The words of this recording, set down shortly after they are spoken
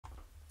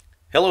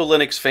Hello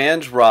Linux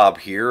fans, Rob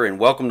here and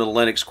welcome to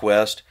Linux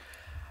Quest.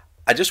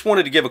 I just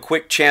wanted to give a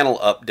quick channel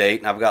update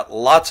and I've got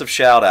lots of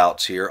shout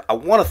outs here. I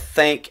want to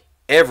thank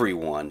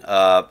everyone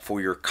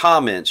for your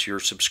comments, your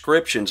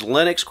subscriptions.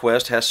 Linux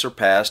Quest has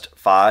surpassed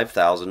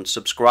 5,000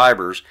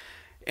 subscribers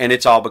and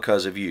it's all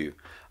because of you.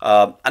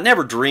 I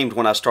never dreamed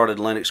when I started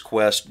Linux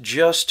Quest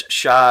just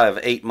shy of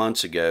 8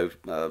 months ago,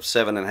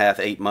 7.5,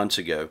 8 months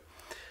ago,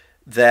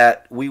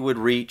 that we would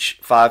reach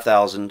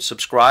 5,000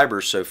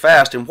 subscribers so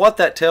fast. And what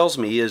that tells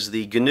me is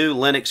the GNU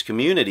Linux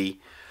community,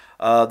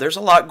 there's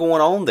a lot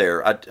going on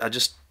there. I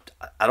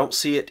don't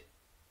see it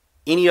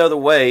any other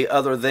way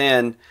other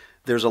than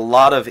there's a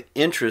lot of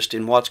interest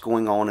in what's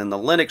going on in the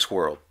Linux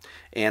world.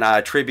 And I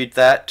attribute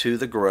that to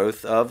the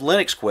growth of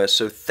Linux Quest.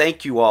 So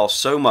thank you all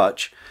so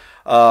much.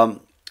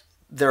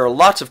 There are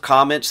lots of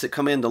comments that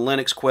come into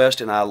Linux Quest,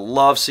 and I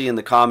love seeing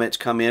the comments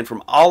come in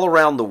from all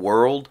around the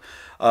world.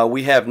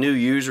 We have new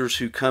users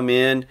who come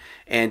in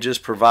and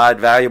just provide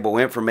valuable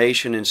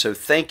information, and so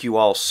thank you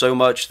all so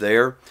much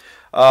there.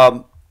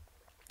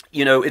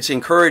 You know, it's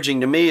encouraging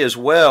to me as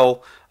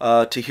well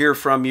to hear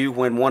from you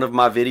when one of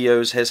my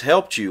videos has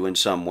helped you in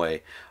some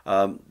way.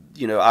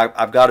 You know,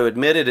 I've got to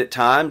admit it at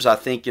times. I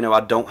think, you know,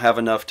 I don't have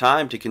enough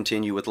time to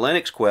continue with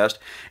Linux Quest.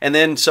 And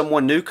then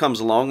someone new comes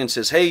along and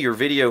says, hey, your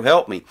video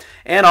helped me.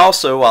 And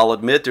also, I'll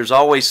admit, there's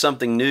always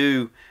something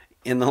new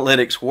in the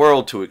Linux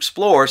world to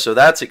explore, so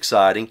that's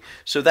exciting.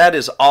 So that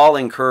is all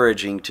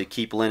encouraging to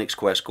keep Linux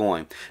Quest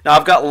going. Now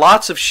I've got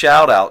lots of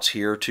shout outs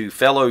here to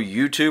fellow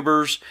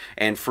YouTubers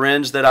and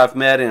friends that I've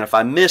met, and if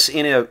I miss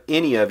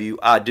any of you,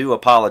 I do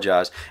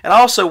apologize. And I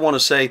also want to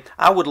say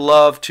I would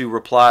love to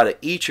reply to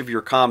each of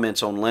your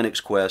comments on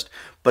Linux Quest,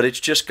 but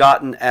it's just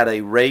gotten at a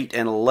rate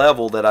and a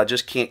level that I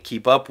just can't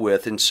keep up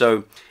with. And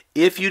so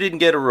if you didn't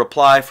get a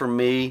reply from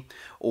me,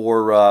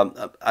 or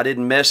I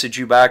didn't message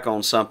you back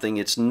on something,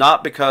 it's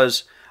not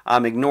because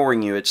I'm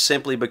ignoring you. It's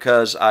simply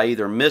because I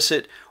either miss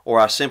it or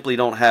I simply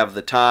don't have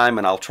the time,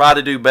 and I'll try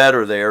to do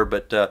better there,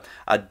 but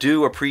I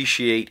do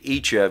appreciate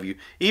each of you,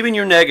 even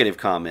your negative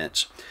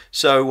comments.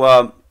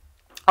 So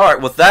all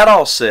right, with that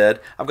all said,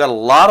 I've got a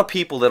lot of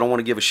people that I want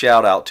to give a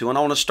shout out to, and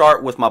I want to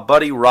start with my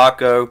buddy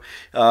Rocco.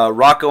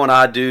 Rocco and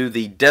I do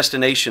the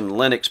Destination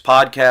Linux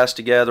podcast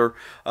together.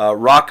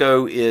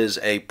 Rocco is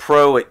a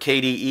pro at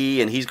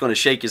KDE, and he's going to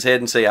shake his head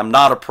and say, I'm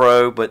not a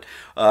pro, but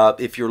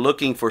if you're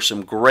looking for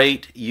some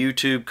great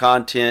YouTube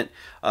content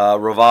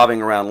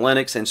revolving around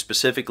Linux and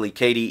specifically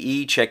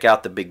KDE, check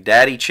out the Big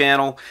Daddy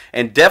channel,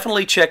 and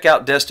definitely check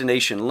out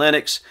Destination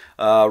Linux.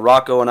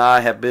 Rocco and I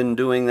have been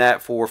doing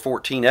that for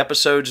 14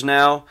 episodes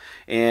now,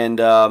 and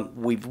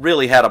we've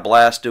really had a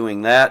blast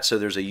doing that. So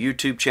there's a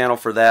YouTube channel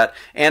for that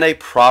and a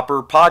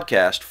proper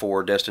podcast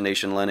for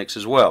Destination Linux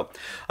as well.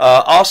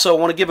 Also, I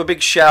want to give a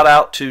big shout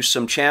out to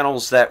some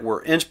channels that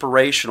were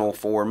inspirational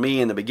for me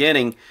in the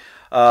beginning,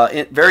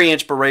 very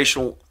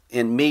inspirational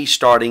in me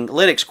starting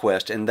Linux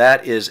Quest, and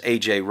that is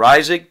AJ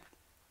Reisig,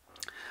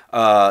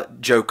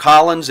 Joe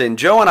Collins, and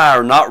Joe and I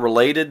are not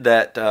related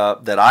that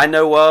I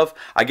know of.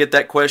 I get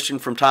that question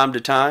from time to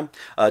time.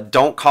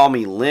 Don't Call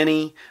Me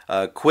Lenny,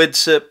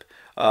 Quidsip,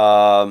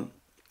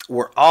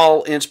 were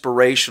all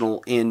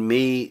inspirational in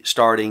me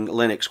starting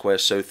Linux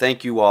Quest, so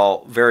thank you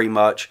all very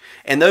much.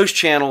 And those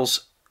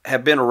channels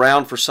have been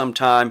around for some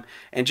time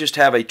and just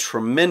have a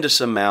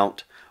tremendous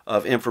amount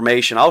of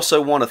information. I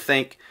also want to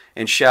thank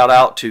and shout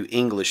out to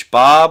English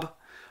Bob.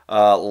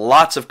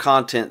 Lots of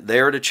content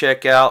there to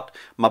check out.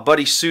 My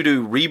buddy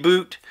Sudo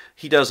Reboot,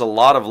 he does a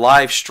lot of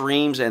live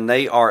streams and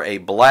they are a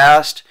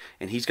blast,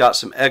 and he's got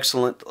some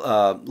excellent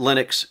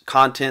Linux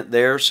content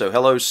there, so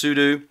hello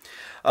Sudo.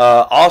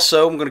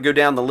 Also, I'm going to go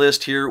down the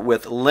list here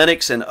with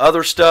Linux and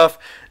other stuff.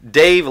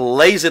 Dave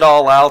lays it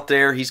all out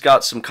there. He's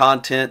got some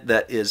content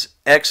that is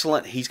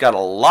excellent. He's got a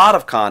lot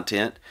of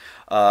content.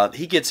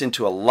 He gets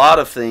into a lot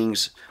of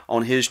things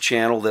on his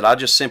channel that I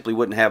just simply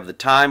wouldn't have the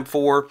time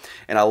for,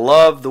 and I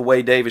love the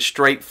way Dave is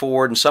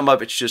straightforward, and some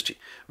of it's just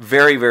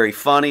very, very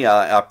funny.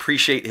 I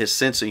appreciate his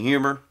sense of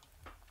humor.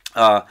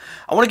 I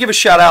want to give a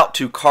shout out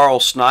to Carl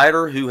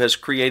Snyder, who has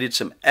created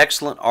some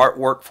excellent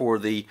artwork for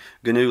the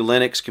GNU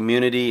Linux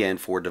community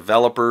and for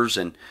developers,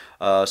 and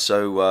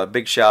so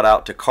big shout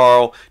out to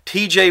Carl.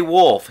 TJ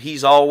Wolf,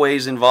 he's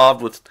always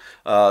involved with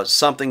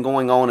something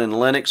going on in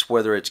Linux,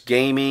 whether it's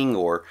gaming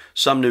or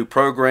some new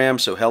program,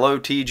 so hello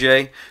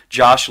TJ.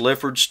 Josh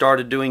Lifford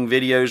started doing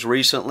videos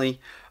recently.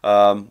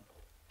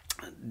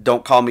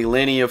 Don't Call Me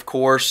Lenny, of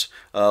course.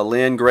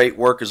 Lynn, great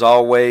work as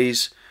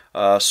always.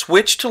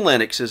 Switch to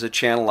Linux is a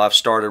channel I've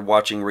started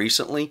watching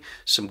recently.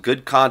 Some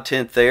good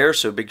content there,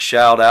 so big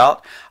shout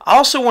out. I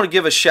also want to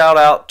give a shout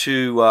out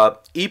to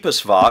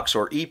EPOSVox,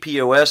 or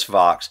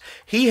EPOSVox.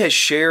 He has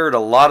shared a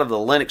lot of the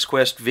Linux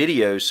Quest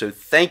videos, so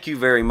thank you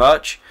very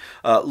much.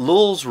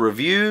 Lul's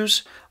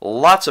Reviews,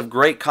 Lots of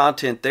great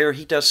content there.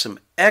 He does some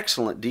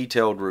excellent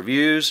detailed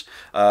reviews.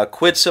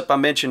 Quidsip I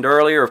mentioned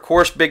earlier. Of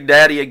course, Big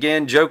Daddy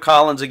again. Joe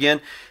Collins again.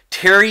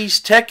 Terry's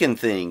Techin'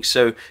 Things.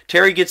 So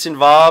Terry gets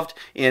involved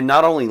in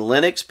not only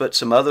Linux, but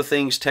some other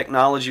things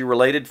technology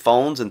related,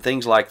 phones and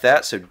things like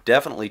that. So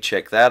definitely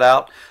check that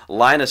out.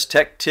 Linus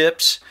Tech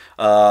Tips.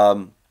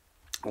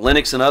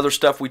 Linux and other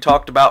stuff we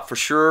talked about for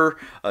sure.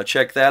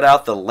 Check that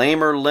out. The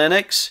Lamer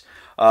Linux.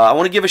 I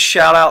want to give a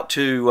shout out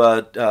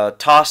to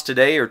TOS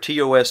Today or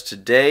TOS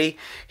Today.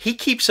 He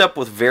keeps up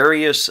with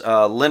various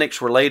Linux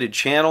related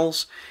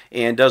channels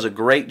and does a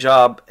great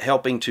job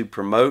helping to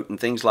promote and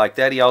things like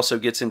that. He also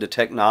gets into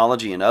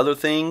technology and other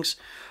things.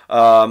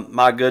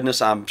 My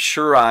goodness, I'm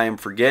sure I am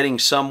forgetting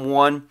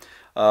someone.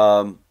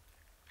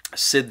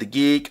 Sid the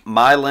Geek,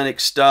 My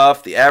Linux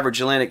Stuff, The Average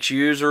Linux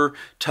User,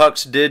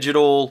 Tux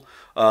Digital,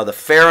 the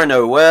Farron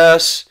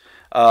OS.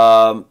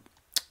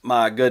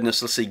 My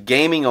goodness, let's see,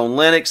 Gaming on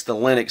Linux, the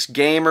Linux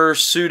Gamers,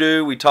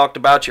 Sudo, we talked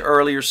about you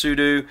earlier,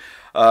 Sudo,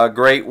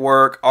 great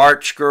work,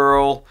 Arch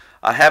Girl.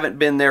 I haven't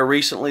been there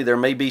recently. There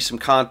may be some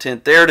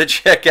content there to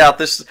check out.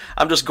 This,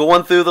 I'm just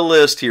going through the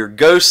list here.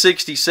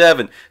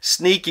 Go67,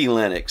 Sneaky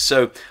Linux.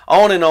 So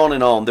on and on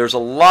and on. There's a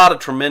lot of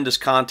tremendous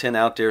content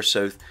out there.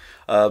 So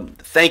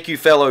thank you,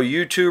 fellow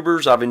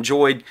YouTubers. I've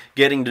enjoyed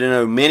getting to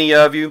know many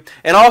of you.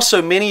 And also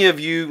many of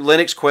you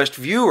Linux Quest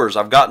viewers.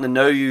 I've gotten to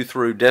know you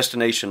through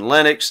Destination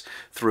Linux,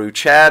 through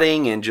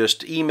chatting and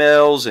just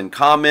emails and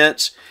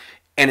comments.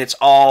 And it's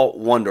all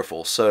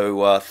wonderful.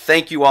 So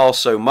thank you all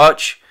so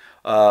much.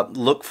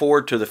 Look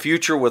forward to the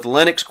future with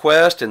Linux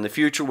Quest and the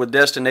future with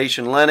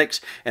Destination Linux.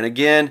 And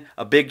again,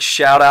 a big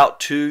shout out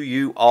to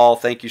you all.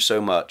 Thank you so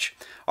much.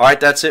 All right,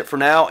 that's it for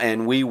now,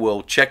 and we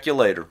will check you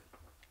later.